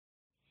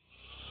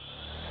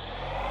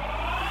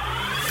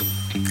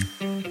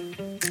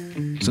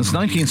Since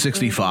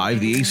 1965,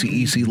 the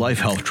ACEC Life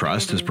Health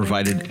Trust has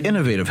provided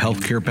innovative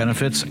healthcare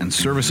benefits and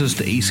services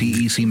to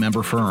ACEC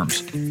member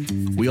firms.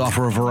 We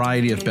offer a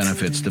variety of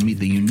benefits to meet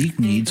the unique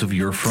needs of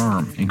your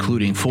firm,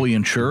 including fully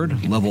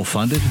insured, level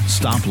funded,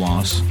 stop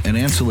loss, and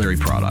ancillary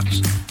products.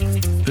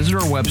 Visit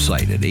our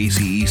website at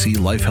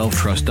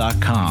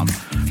aceclifehealthtrust.com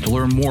to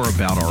learn more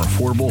about our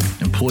affordable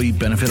employee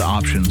benefit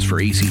options for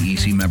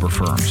ACEC member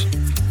firms,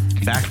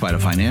 backed by the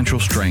financial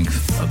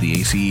strength of the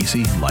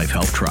ACEC Life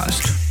Health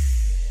Trust.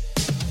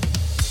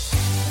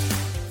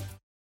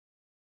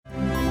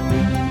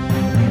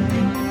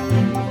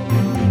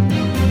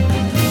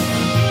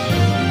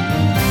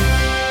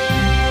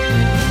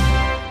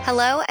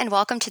 Hello, and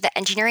welcome to the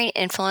Engineering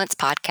Influence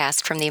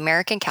podcast from the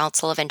American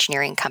Council of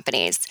Engineering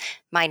Companies.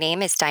 My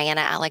name is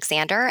Diana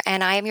Alexander,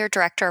 and I am your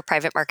Director of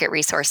Private Market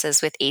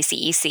Resources with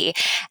ACEC,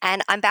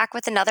 and I'm back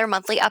with another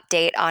monthly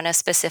update on a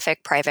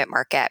specific private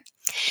market.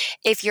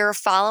 If you're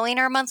following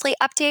our monthly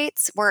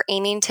updates, we're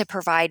aiming to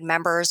provide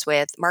members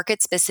with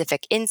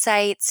market-specific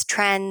insights,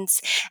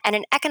 trends, and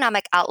an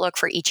economic outlook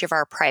for each of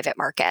our private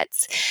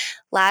markets.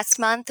 Last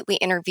month, we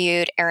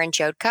interviewed Aaron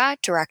Jodka,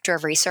 Director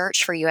of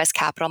Research for U.S.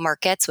 Capital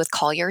Markets with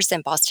Colliers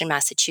in Boston,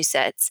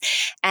 Massachusetts.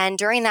 And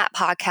during that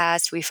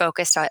podcast, we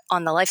focused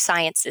on the life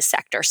sciences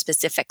sector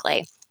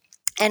specifically.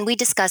 And we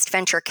discussed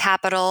venture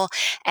capital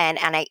and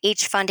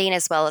NIH funding,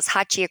 as well as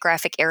hot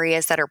geographic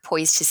areas that are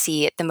poised to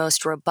see the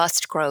most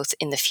robust growth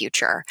in the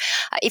future.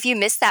 If you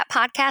missed that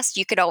podcast,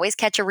 you could always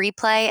catch a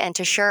replay. And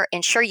to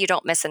ensure you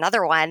don't miss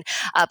another one,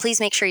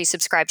 please make sure you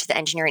subscribe to the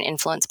Engineering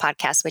Influence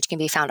podcast, which can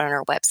be found on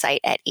our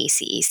website at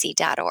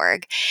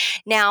acec.org.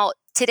 Now,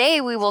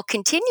 today, we will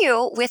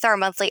continue with our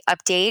monthly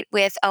update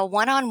with a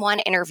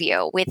one-on-one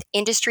interview with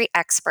industry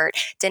expert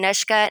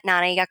Danushka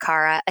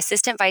Nanayakara,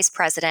 Assistant Vice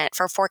President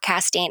for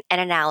Forecasting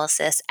and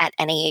Analysis at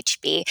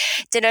NAHB.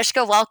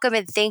 Danushka, welcome,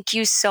 and thank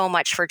you so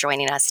much for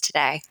joining us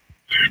today.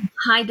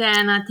 Hi,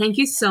 Diana. Thank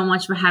you so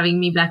much for having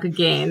me back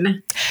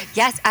again.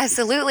 Yes,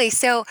 absolutely.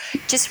 So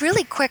just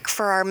really quick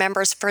for our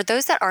members, for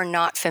those that are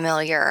not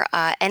familiar,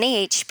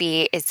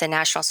 NAHB is the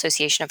National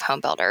Association of Home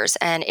Builders,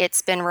 and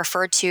it's been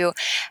referred to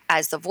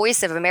as the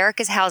voice of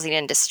America's housing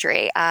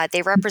industry.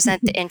 They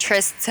represent the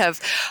interests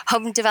of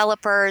home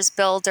developers,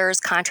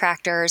 builders,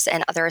 contractors,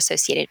 and other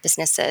associated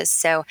businesses.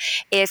 So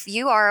if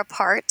you are a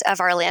part of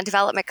our Land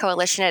Development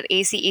Coalition at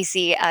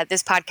ACEC,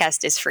 this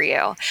podcast is for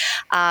you.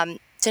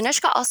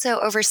 Danushka also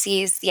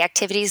oversees the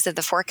activities of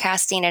the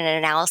forecasting and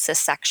analysis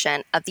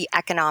section of the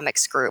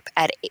economics group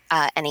at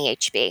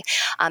NAHB.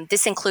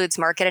 This includes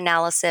market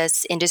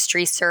analysis,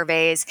 industry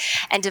surveys,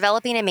 and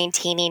developing and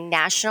maintaining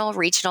national,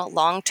 regional,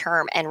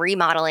 long-term, and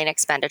remodeling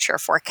expenditure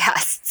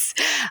forecasts.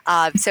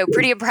 So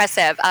pretty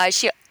impressive.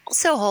 She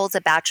also holds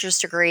a bachelor's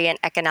degree in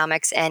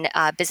economics and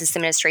business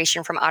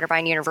administration from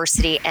Otterbein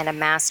University and a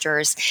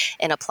master's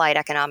in applied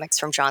economics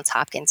from Johns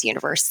Hopkins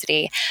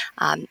University.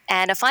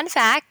 And a fun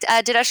fact,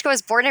 Danushka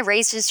was born and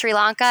raised in Sri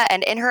Lanka,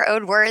 and in her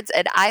own words,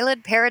 an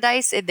island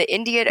paradise in the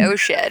Indian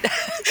Ocean,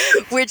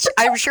 which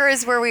I'm sure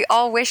is where we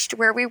all wished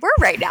where we were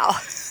right now.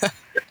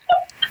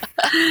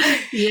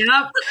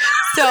 Yep.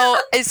 So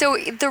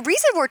the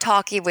reason we're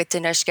talking with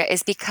Danushka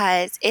is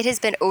because it has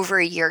been over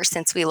a year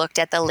since we looked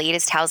at the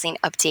latest housing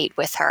update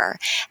with her.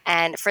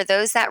 And for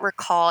those that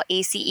recall,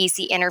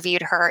 ACEC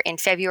interviewed her in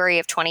February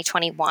of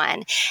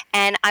 2021.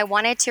 And I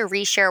wanted to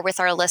reshare with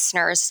our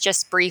listeners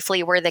just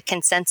briefly where the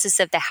consensus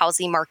of the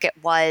housing market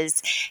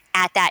was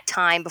at that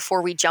time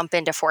before we jump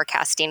into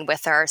forecasting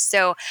with her.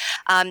 So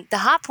the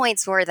hot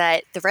points were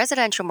that the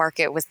residential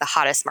market was the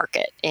hottest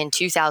market in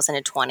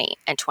 2020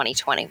 and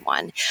 2021.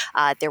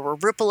 There were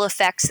ripple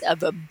effects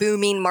of a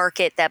booming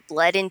market that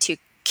bled into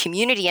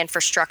community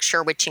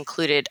infrastructure, which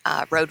included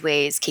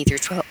roadways, K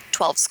through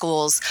 12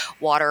 schools,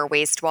 water,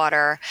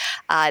 wastewater.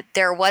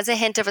 There was a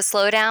hint of a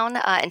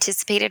slowdown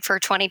anticipated for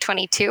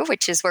 2022,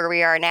 which is where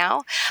we are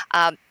now.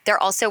 There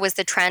also was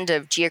the trend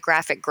of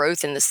geographic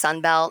growth in the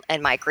Sun Belt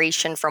and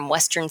migration from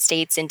Western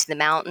states into the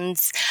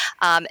mountains.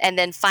 And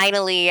then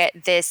finally,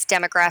 this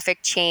demographic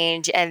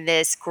change and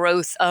this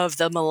growth of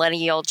the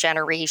millennial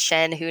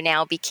generation who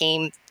now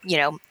became,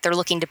 they're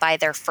looking to buy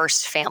their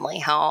first family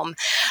home.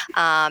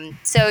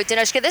 So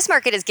Danushka, this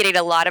market is getting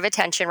a lot of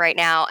attention right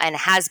now and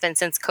has been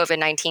since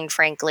COVID-19,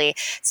 frankly.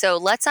 So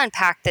let's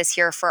unpack this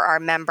here for our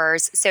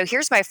members. So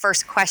here's my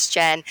first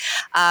question.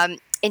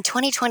 In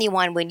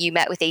 2021, when you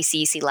met with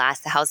ACEC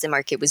last, the housing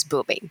market was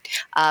booming,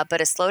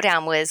 but a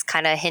slowdown was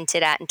kind of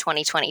hinted at in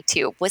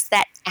 2022. Was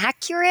that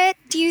accurate,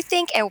 do you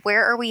think? And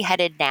where are we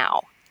headed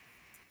now?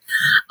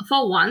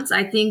 For once,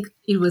 I think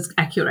it was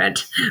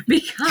accurate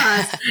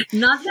because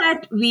not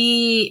that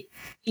we,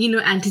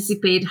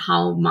 anticipate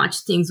how much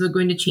things were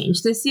going to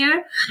change this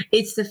year.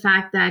 It's the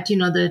fact that,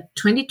 the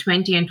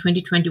 2020 and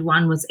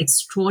 2021 was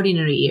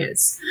extraordinary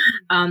years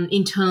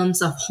in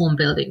terms of home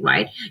building,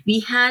 right?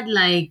 We had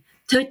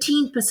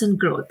 13%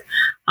 growth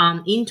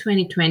in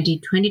 2020,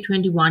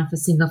 2021 for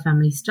single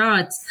family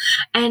starts.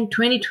 And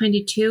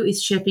 2022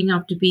 is shaping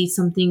up to be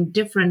something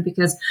different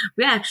because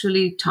we're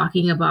actually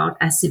talking about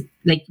as if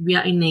like we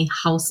are in a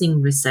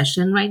housing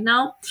recession right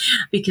now,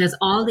 because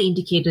all the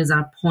indicators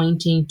are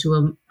pointing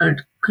to a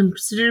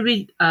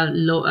considerably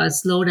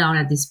slowdown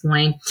at this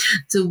point.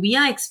 So we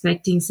are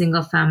expecting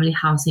single family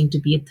housing to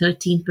be a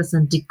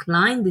 13%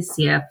 decline this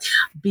year,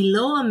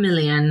 below 1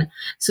 million.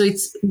 So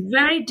it's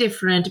very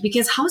different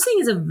because housing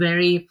is a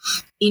very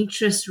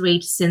interest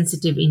rate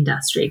sensitive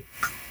industry.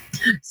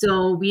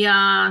 So we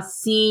are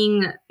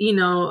seeing,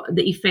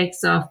 the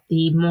effects of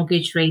the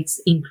mortgage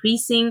rates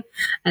increasing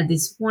at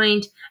this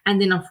point.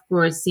 And then, of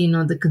course,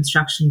 the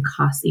construction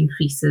cost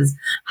increases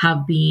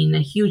have been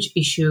a huge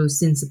issue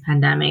since the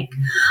pandemic.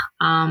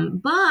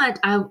 But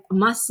I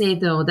must say,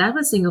 though, that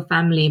was single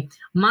family.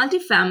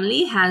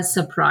 Multifamily has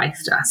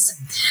surprised us.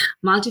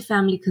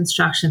 Multifamily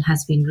construction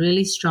has been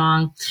really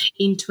strong.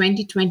 In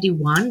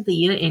 2021, the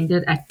year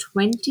ended at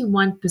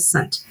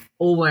 21%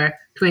 over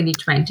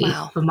 2020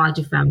 for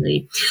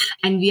multifamily.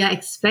 And we are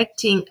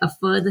expecting a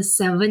further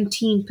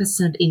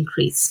 17%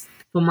 increase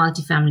for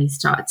multifamily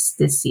starts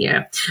this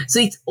year. So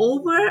it's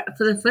over,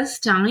 for the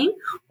first time,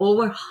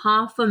 over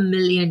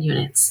 500,000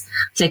 units.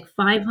 It's like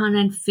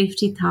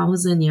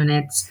 550,000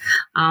 units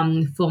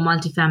for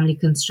multifamily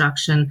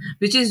construction,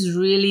 which is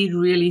really,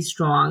 really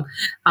strong.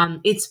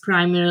 It's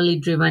primarily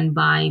driven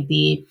by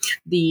the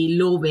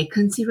low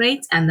vacancy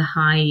rates and the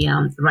high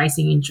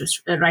rising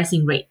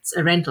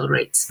rental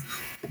rates.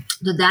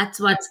 So that's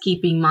what's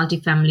keeping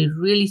multifamily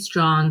really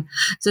strong.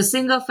 So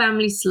single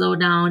family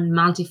slowdown,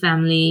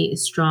 multifamily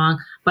is strong,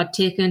 but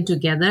taken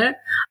together,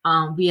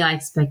 we are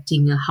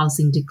expecting a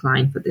housing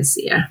decline for this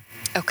year.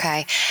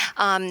 Okay.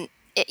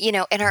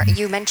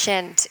 You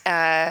mentioned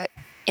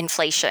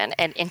inflation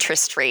and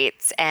interest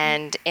rates,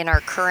 and in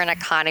our current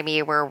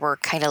economy where we're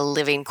kind of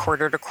living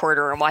quarter to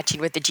quarter and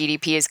watching what the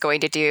GDP is going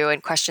to do,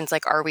 and questions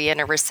like, are we in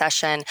a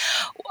recession?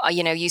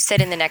 You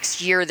said in the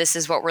next year, this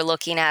is what we're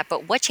looking at,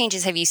 but what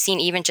changes have you seen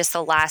even just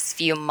the last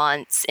few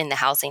months in the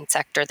housing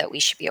sector that we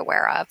should be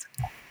aware of?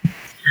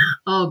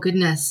 Oh,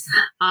 goodness.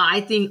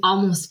 I think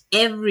almost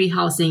every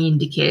housing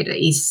indicator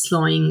is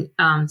showing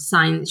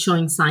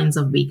signs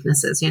of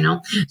weaknesses,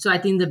 So I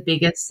think the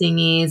biggest thing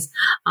is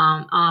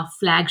our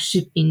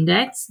flagship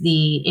index,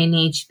 the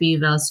NHB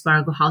Wells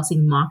Fargo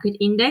Housing Market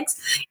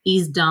Index,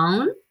 is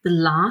down the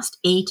last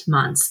 8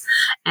 months.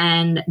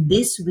 And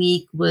this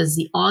week was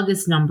the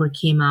August number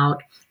came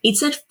out.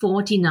 It's at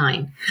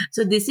 49.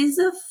 So this is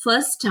the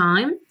first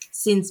time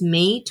since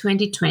May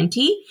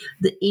 2020,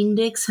 the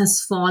index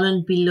has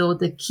fallen below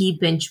the key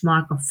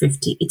benchmark of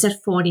 50. It's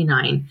at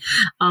 49.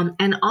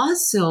 And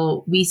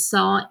also, we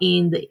saw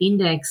in the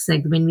index,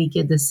 like when we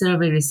get the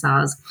survey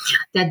results,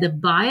 that the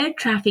buyer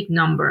traffic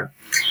number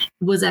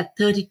was at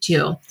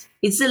 32.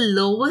 It's the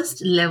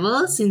lowest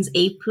level since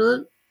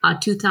April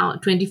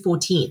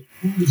 2014.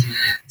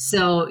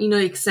 So,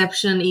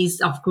 exception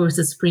is, of course,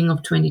 the spring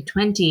of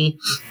 2020.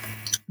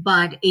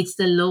 But it's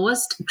the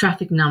lowest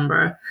traffic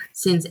number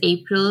since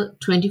April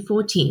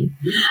 2014.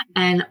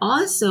 And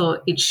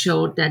also it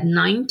showed that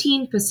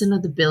 19%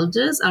 of the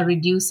builders are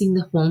reducing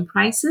the home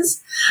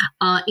prices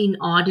in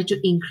order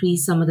to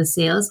increase some of the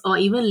sales or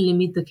even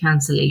limit the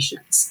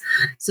cancellations.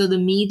 So the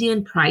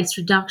median price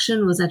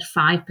reduction was at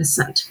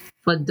 5%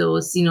 for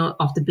those,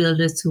 of the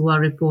builders who are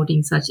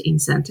reporting such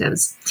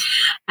incentives.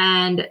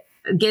 And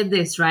get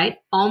this, right?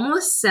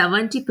 Almost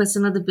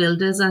 70% of the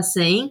builders are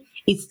saying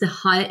it's the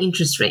higher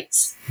interest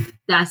rates.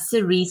 That's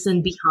the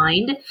reason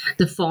behind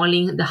the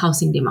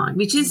housing demand,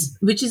 which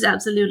is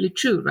absolutely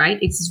true,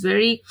 right?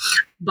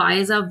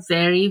 Buyers are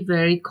very,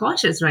 very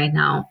cautious right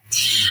now.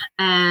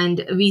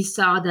 And we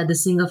saw that the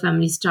single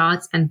family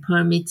starts and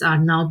permits are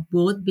now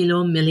both below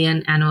 1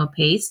 million annual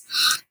pace.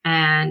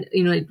 And,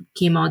 it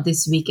came out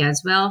this week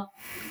as well.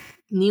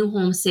 New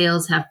home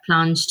sales have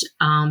plunged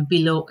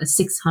below a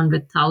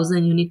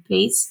 600,000 unit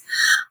pace,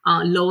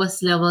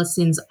 lowest level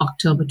since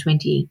October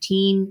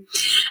 2018.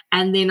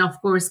 And then, of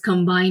course,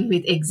 combined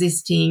with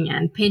existing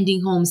and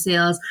pending home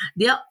sales,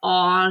 they're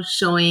all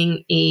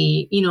showing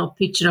a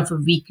picture of a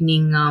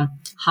weakening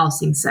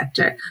housing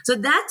sector. So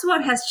that's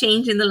what has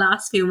changed in the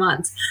last few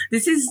months.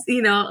 This is,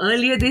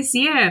 earlier this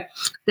year,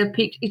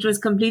 it was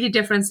completely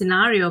different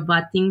scenario,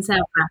 but things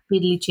have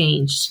rapidly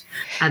changed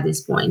at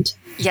this point.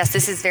 Yes,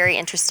 this is very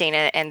interesting,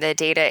 and the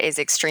data is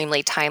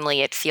extremely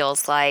timely, it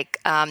feels like.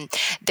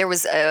 There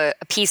was a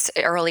piece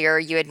earlier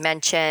you had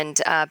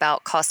mentioned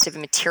about cost of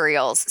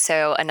materials.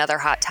 So another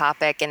hot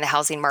topic in the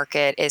housing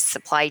market is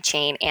supply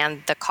chain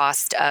and the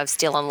cost of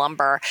steel and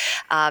lumber.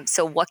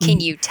 So what can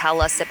you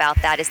tell us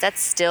about that? Is that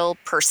still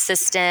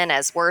persistent,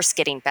 as worse,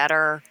 getting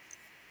better?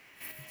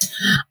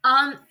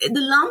 The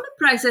lumber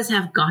prices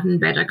have gotten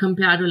better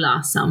compared to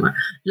last summer.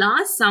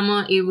 Last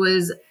summer, it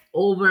was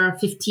over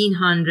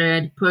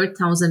 $1,500 per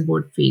 1,000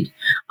 board feet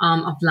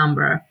of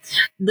lumber.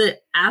 The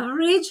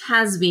average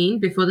has been,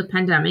 before the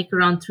pandemic,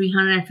 around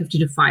 $350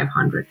 to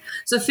 $500.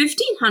 So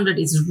 $1,500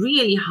 is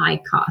really high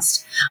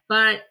cost.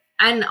 But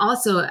And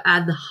also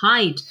at the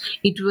height,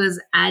 it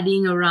was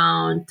adding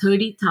around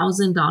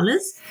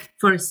 $30,000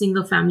 for a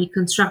single family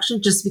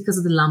construction just because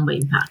of the lumber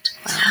impact.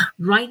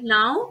 Right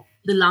now,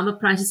 the lumber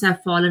prices have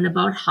fallen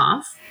about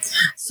half.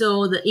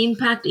 So the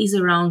impact is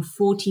around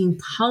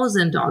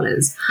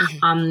 $14,000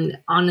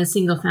 on a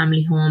single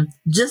family home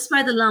just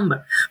by the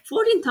lumber.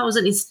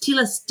 $14,000 is still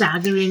a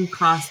staggering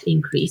cost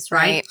increase,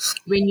 right?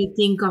 When you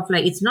think of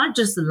like, it's not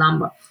just the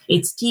lumber,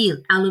 it's steel,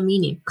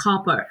 aluminum,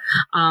 copper,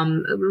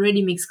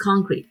 ready-mix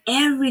concrete.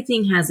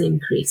 Everything has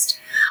increased.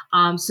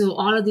 So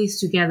all of these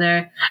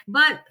together.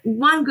 But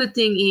one good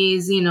thing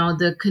is,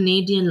 the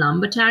Canadian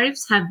lumber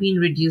tariffs have been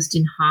reduced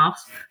in half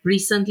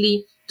recently.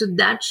 So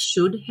that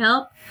should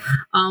help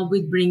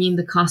with bringing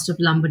the cost of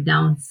lumber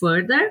down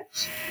further.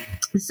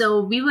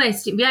 So we are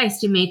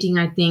estimating,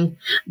 I think,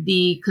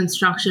 the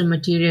construction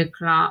material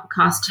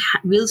cost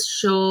will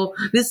slow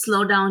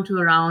down to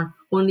around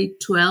only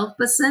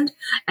 12%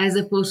 as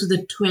opposed to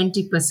the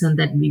 20%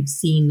 that we've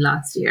seen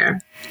last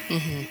year.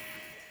 Mm-hmm.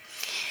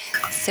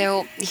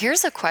 So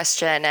here's a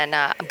question, and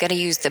I'm going to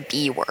use the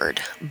B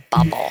word,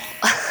 bubble.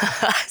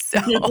 So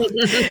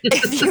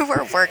if you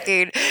were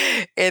working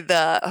in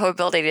the home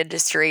building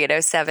industry in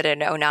 2007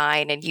 and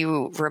 2009, and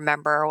you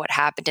remember what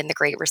happened in the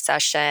Great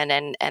Recession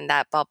and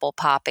that bubble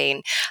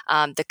popping,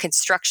 the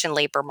construction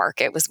labor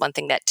market was one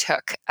thing that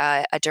took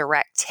a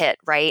direct hit,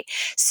 right?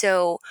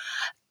 So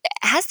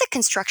has the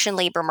construction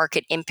labor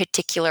market in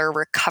particular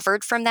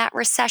recovered from that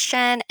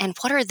recession? And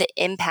what are the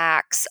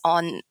impacts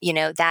on,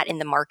 that in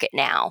the market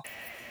now?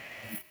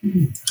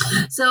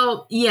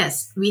 So,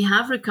 yes, we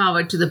have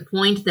recovered to the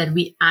point that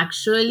we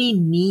actually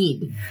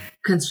need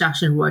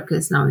construction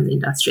workers now in the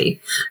industry.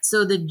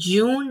 So the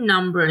June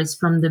numbers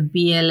from the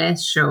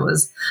BLS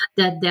shows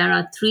that there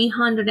are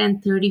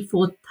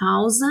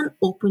 334,000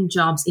 open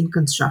jobs in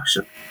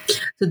construction.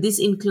 So this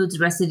includes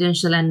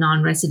residential and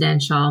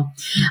non-residential.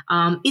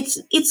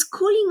 It's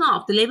cooling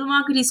off. The labor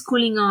market is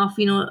cooling off.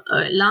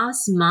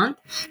 Last month,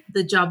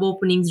 the job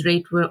openings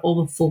rate were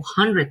over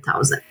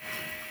 400,000.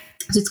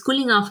 So it's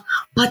cooling off,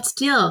 but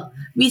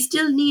we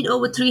still need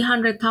over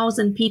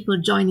 300,000 people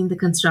joining the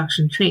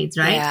construction trades,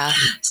 right? Yeah.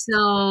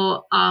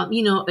 So,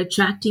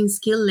 attracting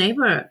skilled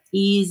labor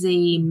is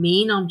a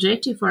main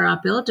objective for our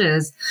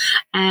builders.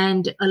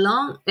 And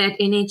at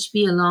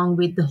NHB, along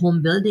with the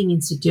Home Building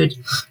Institute,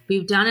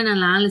 we've done an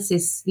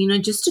analysis,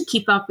 just to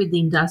keep up with the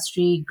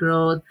industry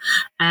growth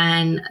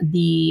and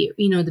the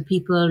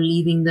people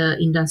leaving the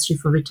industry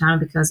for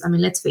retirement, because,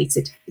 let's face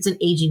it, it's an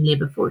aging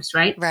labor force,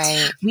 right?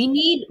 Right. We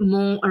need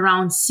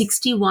around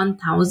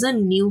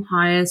 61,000 new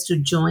hires to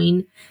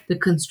join the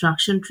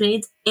construction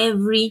trades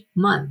every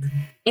month.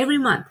 Every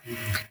month.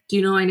 Do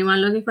you know anyone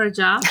looking for a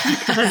job?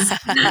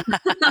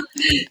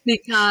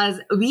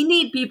 Because we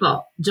need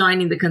people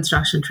joining the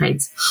construction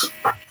trades.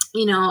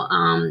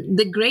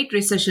 The Great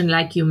Recession,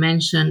 like you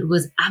mentioned,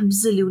 was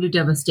absolutely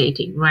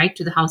devastating, right,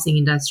 to the housing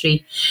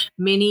industry.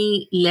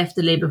 Many left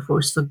the labor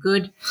force for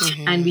good,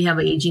 and we have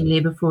an aging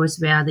labor force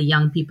where the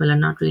young people are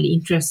not really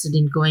interested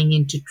in going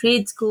into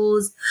trade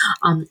schools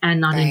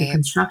and not in the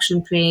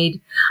construction trade.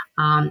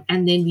 And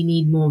then we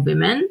need more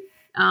women,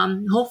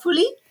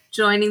 hopefully,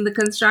 joining the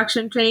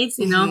construction trades.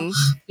 Women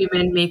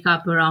make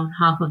up around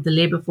half of the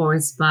labor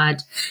force,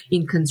 but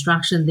in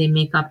construction, they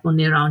make up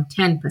only around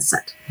 10%.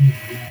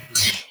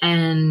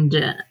 And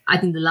I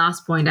think the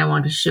last point I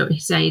want to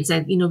say is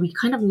that, we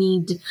kind of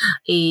need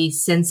a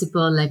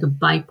sensible, like a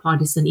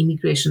bipartisan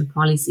immigration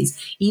policies,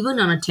 even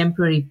on a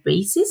temporary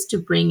basis, to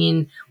bring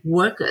in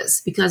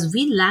workers, because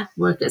we lack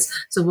workers.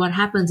 So what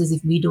happens is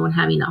if we don't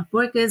have enough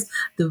workers,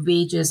 the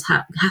wages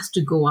has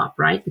to go up,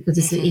 right? Because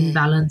it's an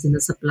imbalance in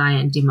the supply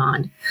and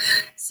demand.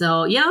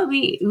 So yeah,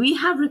 we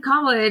have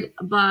recovered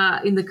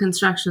in the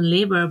construction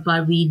labor,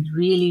 but we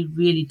really,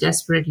 really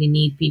desperately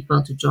need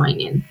people to join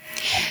in.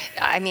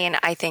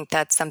 I think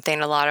that's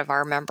something a lot of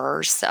our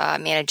members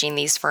managing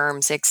these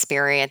firms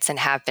experience and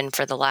have been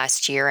for the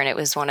last year. And it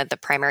was one of the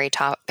primary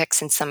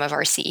topics in some of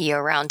our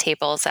CEO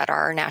roundtables at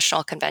our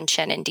national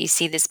convention in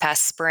DC this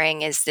past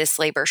spring, is this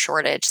labor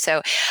shortage.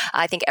 So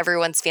I think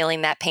everyone's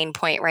feeling that pain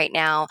point right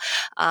now.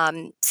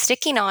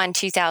 Sticking on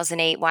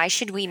 2008, why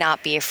should we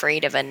not be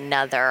afraid of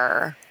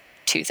another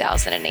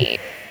 2008?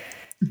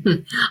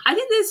 I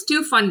think there's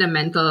two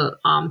fundamental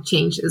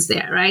changes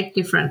there, right?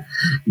 Different.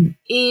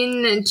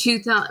 In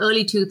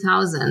early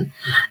 2000,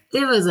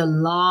 there was a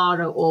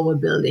lot of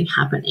overbuilding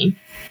happening.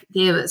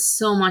 There was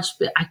so much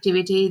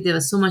activity. There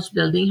was so much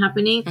building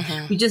happening.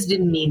 We just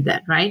didn't need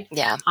that, right?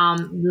 Yeah.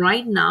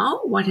 Right now,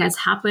 what has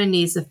happened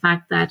is the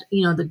fact that,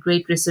 the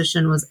Great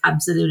Recession was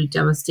absolutely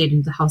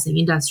devastating the housing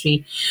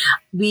industry.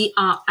 We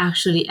are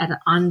actually at an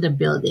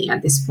underbuilding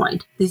at this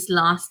point. This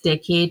last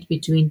decade,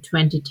 between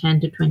 2010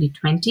 to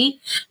 2020,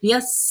 we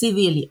are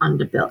severely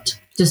underbuilt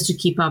just to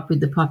keep up with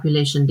the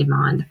population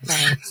demand.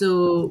 Right.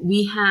 So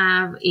we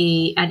have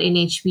at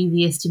NHB,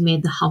 we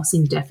estimate the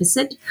housing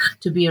deficit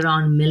to be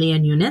around 1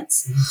 million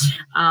units.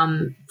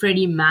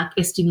 Freddie Mac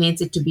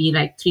estimates it to be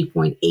like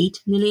 3.8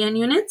 million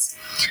units.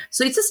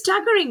 So it's a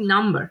staggering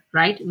number,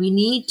 right? We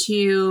need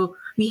to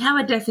we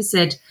have a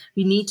deficit.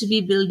 We need to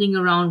be building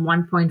around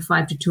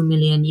 1.5 to 2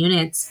 million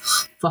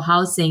units for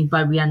housing,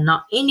 but we are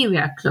not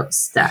anywhere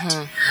close to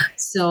that.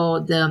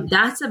 So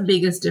that's the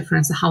biggest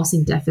difference, the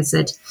housing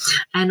deficit.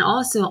 And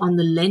also on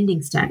the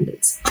lending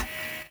standards.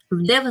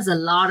 There was a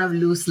lot of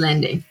loose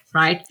lending,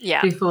 right?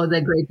 Yeah. Before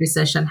the Great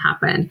Recession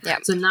happened. Yeah.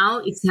 So now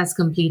it has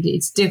completed.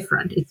 It's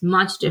different. It's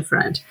much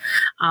different.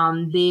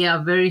 They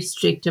are very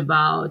strict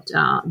about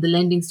the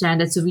lending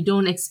standards. So we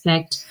don't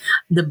expect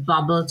the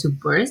bubble to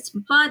burst.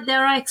 But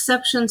there are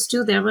exceptions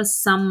too. There were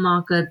some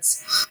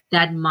markets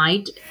that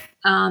might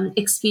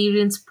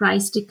experience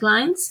price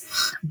declines.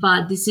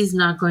 But this is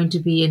not going to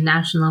be a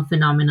national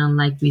phenomenon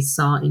like we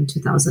saw in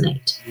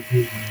 2008.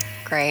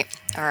 Great.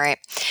 All right.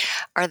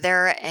 Are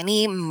there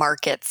any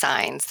market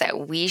signs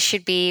that we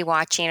should be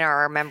watching or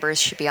our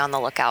members should be on the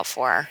lookout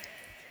for?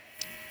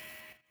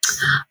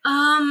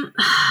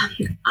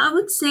 I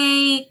would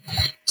say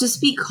just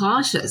be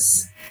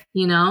cautious,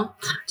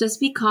 just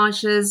be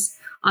cautious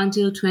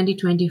until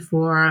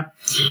 2024.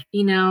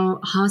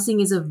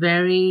 Housing is a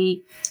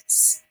very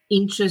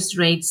interest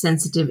rate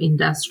sensitive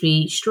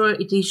industry. Sure,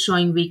 it is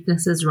showing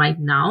weaknesses right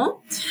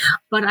now,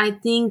 but I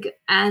think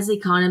as the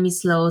economy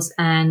slows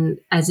and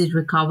as it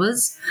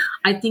recovers,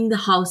 I think the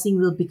housing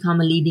will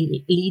become a leading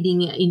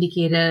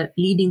indicator,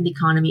 leading the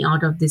economy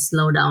out of this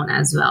slowdown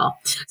as well.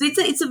 So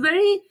it's a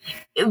very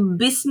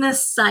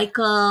business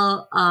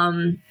cycle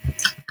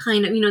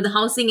kind of, the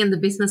housing and the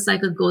business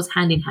cycle goes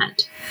hand in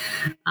hand.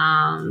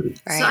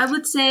 Right. So I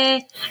would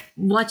say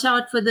watch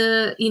out for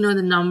the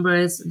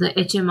numbers. The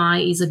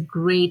HMI is a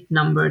great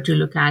number to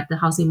look at, the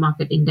housing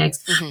market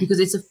index, because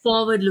it's a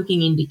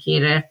forward-looking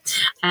indicator.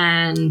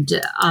 And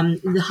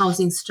the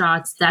housing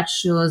starts, that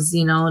shows,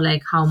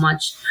 how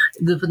much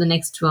for the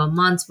next 12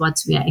 months,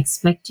 what we are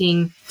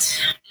expecting.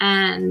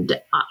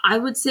 And I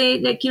would say,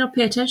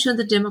 pay attention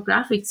to the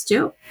demographics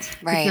too.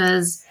 Right.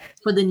 Because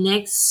for the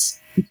next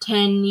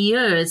 10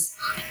 years,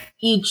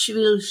 each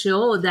will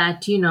show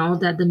that,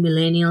 that the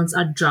millennials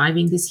are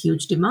driving this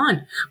huge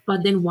demand.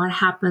 But then what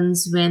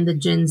happens when the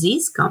Gen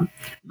Zs come?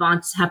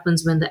 What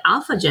happens when the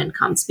Alpha Gen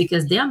comes?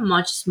 Because they are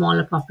much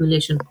smaller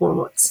population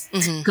cohorts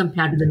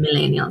compared to the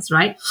millennials,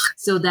 right?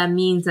 So that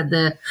means that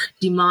the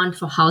demand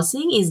for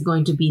housing is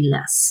going to be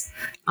less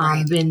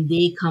when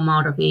they come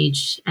out of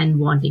age and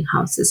wanting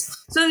houses.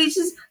 So it's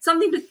just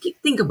something to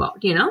think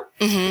about,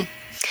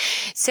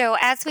 So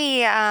as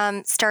we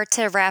start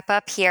to wrap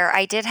up here,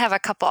 I did have a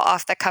couple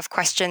off-the-cuff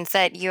questions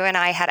that you and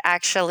I had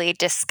actually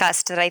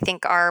discussed that I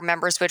think our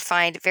members would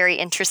find very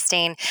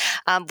interesting.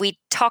 We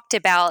talked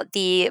about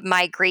the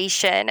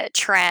migration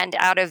trend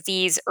out of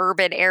these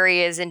urban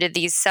areas into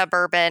these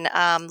suburban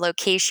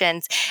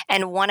locations.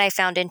 And one I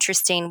found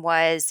interesting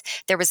was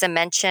there was a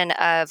mention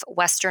of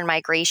Western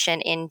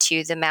migration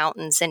into the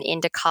mountains and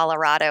into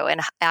Colorado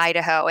and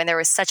Idaho. And there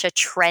was such a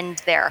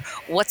trend there.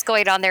 What's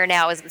going on there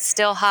now? Is it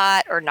still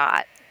hot or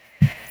not?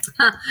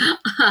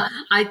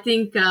 I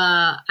think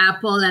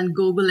Apple and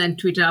Google and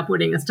Twitter are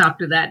putting a stop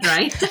to that,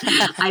 right?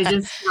 I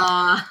just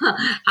saw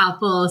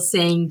Apple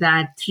saying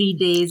that 3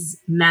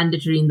 days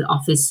mandatory in the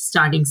office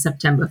starting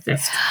September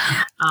 5th.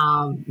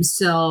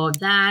 So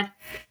that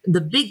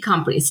the big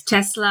companies,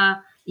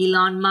 Tesla,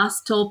 Elon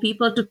Musk told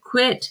people to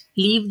quit,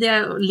 leave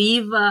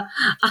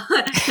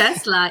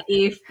Tesla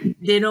if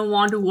they don't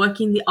want to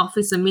work in the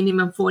office a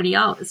minimum 40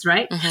 hours,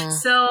 right?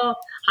 So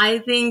I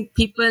think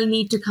people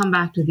need to come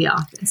back to the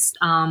office.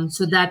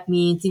 So that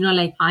means,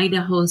 like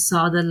Idaho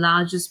saw the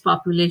largest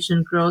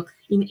population growth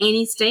in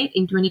any state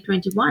in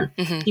 2021.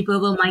 People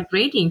were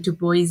migrating to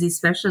Boise,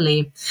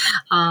 especially.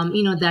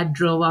 That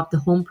drove up the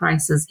home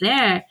prices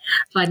there.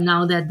 But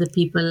now that the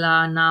people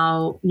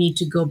need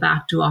to go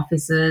back to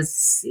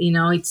offices,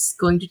 it's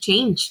going to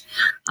change.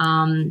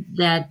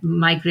 That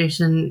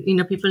migration,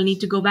 people need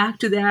to go back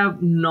to their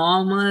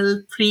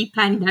normal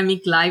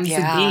pre-pandemic lives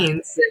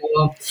again.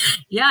 So,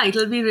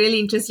 it'll be really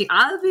interesting.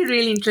 I'll be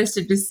really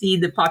interested to see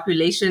the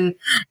population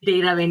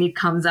data when it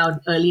comes out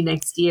early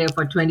next year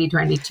for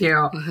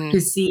 2022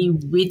 to see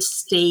which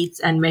states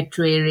and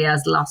metro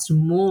areas lost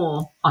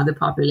more of the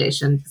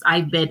population.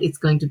 I bet it's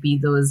going to be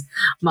those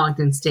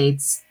mountain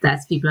states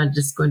that people are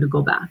just going to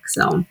go back.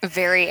 So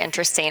very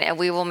interesting. And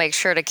we will make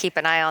sure to keep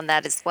an eye on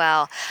that as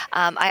well.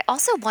 I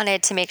also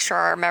wanted to make sure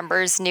our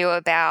members knew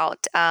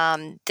about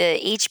the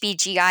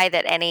HBGI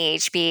that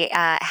NAHB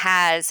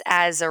has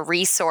as a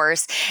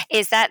resource.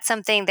 Is that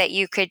something that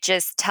you could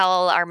just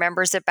tell our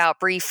members about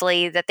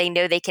briefly, that they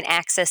know they can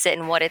access it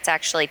and what it's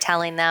actually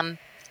telling them?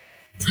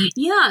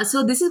 Yeah,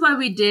 so this is what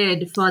we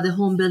did for the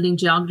Home Building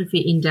Geography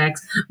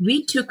Index.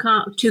 We took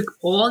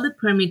all the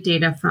permit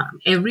data from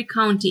every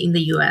county in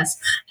the U.S.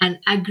 and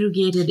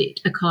aggregated it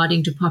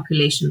according to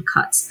population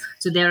cuts.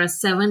 So there are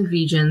 7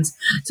 regions.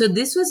 So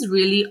this was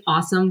really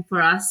awesome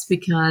for us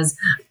because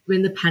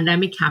when the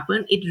pandemic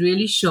happened, it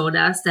really showed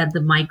us that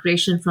the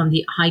migration from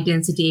the high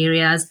density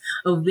areas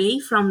away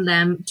from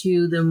them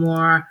to the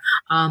more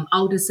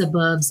outer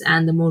suburbs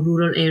and the more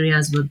rural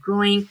areas were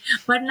growing.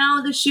 But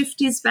now the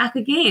shift is back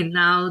again.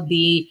 Now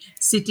the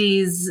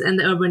cities and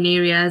the urban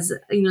areas,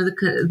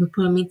 the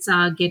permits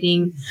are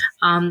getting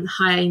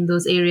higher in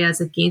those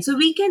areas again. So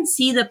we can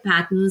see the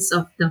patterns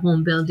of the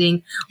home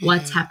building,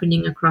 what's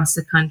happening across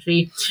the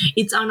country.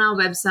 It's on our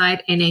website,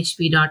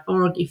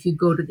 nhb.org. If you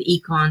go to the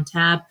Econ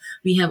tab,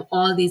 we have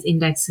all these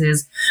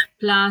indexes,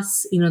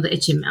 plus, the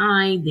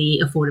HMI,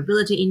 the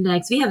affordability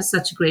index. We have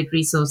such great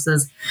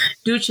resources.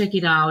 Do check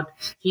it out,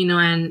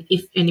 and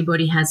if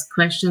anybody has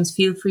questions,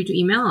 feel free to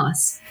email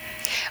us.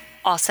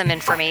 Awesome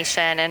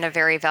information and a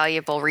very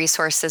valuable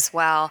resource as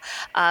well.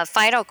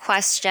 Final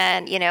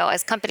question,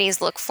 as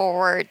companies look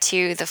forward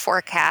to the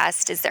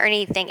forecast, is there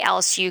anything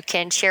else you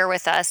can share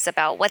with us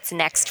about what's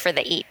next for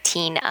the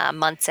 18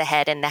 months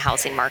ahead in the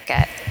housing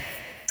market?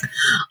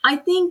 I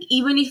think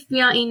even if we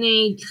are in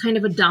a kind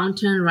of a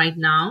downturn right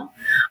now,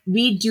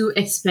 we do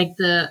expect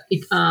the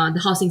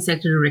housing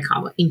sector to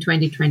recover in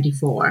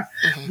 2024.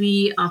 Mm-hmm.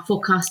 We are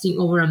forecasting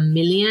over 1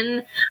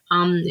 million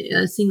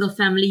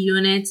single-family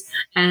units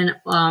and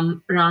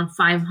around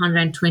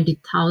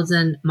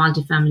 520,000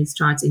 multifamily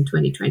starts in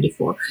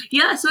 2024.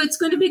 Yeah, so it's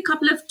going to be a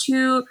couple of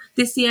two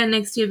this year.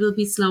 Next year will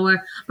be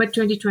slower, but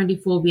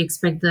 2024 we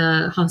expect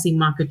the housing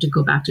market to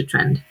go back to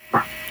trend.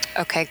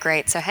 Okay,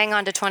 great. So hang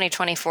on to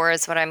 2024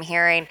 is what I'm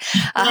hearing.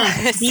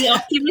 Yes, be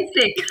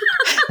optimistic.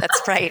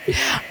 That's right.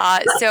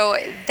 So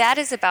that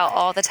is about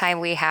all the time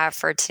we have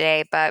for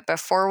today. But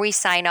before we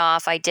sign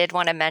off, I did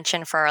want to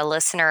mention for our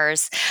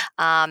listeners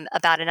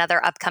about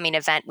another upcoming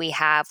event we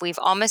have. We've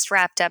almost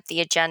wrapped up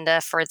the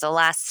agenda for the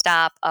last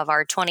stop of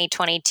our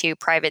 2022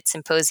 private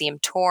symposium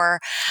tour.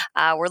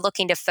 We're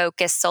looking to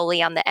focus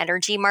solely on the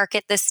energy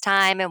market this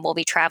time, and we'll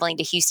be traveling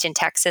to Houston,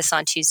 Texas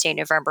on Tuesday,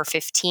 November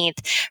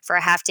 15th for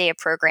a half day of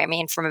programming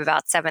from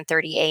about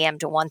 7:30 a.m.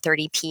 to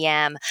 1:30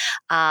 p.m.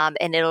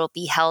 And it'll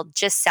be held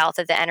just south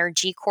of the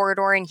energy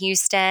corridor in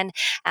Houston.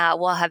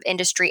 We'll have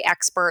industry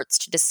experts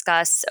to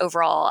discuss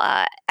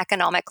overall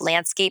economic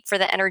landscape for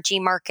the energy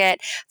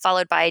market,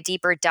 followed by a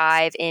deeper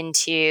dive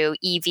into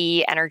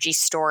EV, energy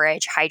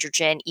storage,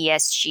 hydrogen,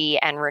 ESG,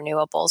 and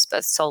renewables,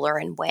 both solar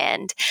and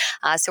wind.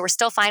 So we're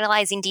still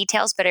finalizing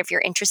details, but if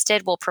you're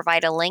interested, we'll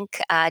provide a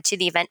link to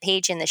the event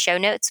page in the show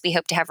notes. We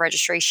hope to have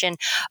registration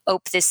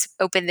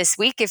open this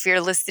week if you're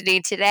listening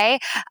today,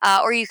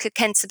 or you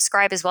can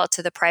subscribe as well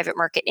to the private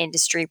market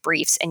industry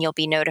briefs, and you'll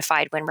be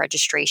notified when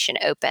registration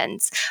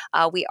opens.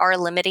 We are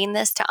limiting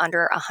this to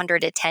under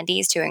 100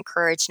 attendees to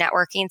encourage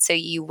networking, so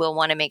you will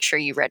want to make sure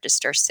you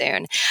register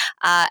soon.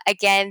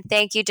 Again,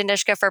 thank you,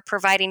 Danushka, for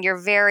providing your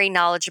very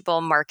knowledgeable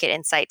market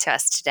insight to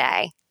us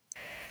today.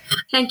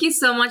 Thank you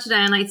so much,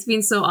 Diana. It's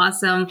been so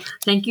awesome.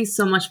 Thank you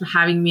so much for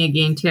having me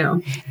again,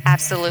 too.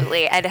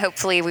 Absolutely. And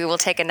hopefully we will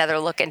take another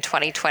look in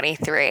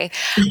 2023.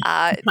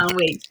 Can't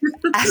wait.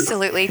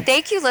 Absolutely.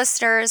 Thank you,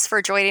 listeners,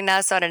 for joining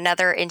us on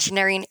another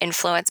Engineering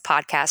Influence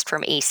podcast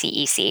from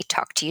ACEC.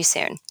 Talk to you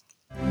soon.